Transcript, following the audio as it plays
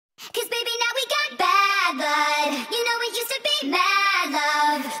bad blood. You know it used to be mad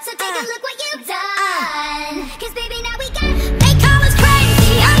love. So take a look what you've done. Cause baby now we got, they call us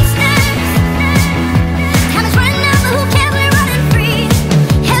crazy youngsters. Time is running out, but who cares, we're running free.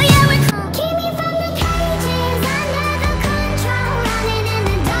 Hell yeah, we're cool. Keep me from the cages, under the control. Running in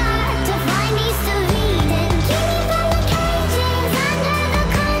the dark to find me serene. Keep me from the cages, under the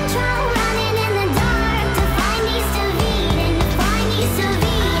control. Running in the dark to find me serene. To find me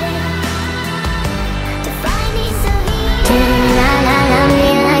serene. To find me serene. La la, love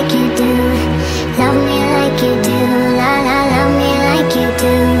me like you do. Love me like you do. La la, love me like you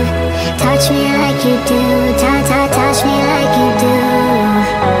do. Touch me like you do.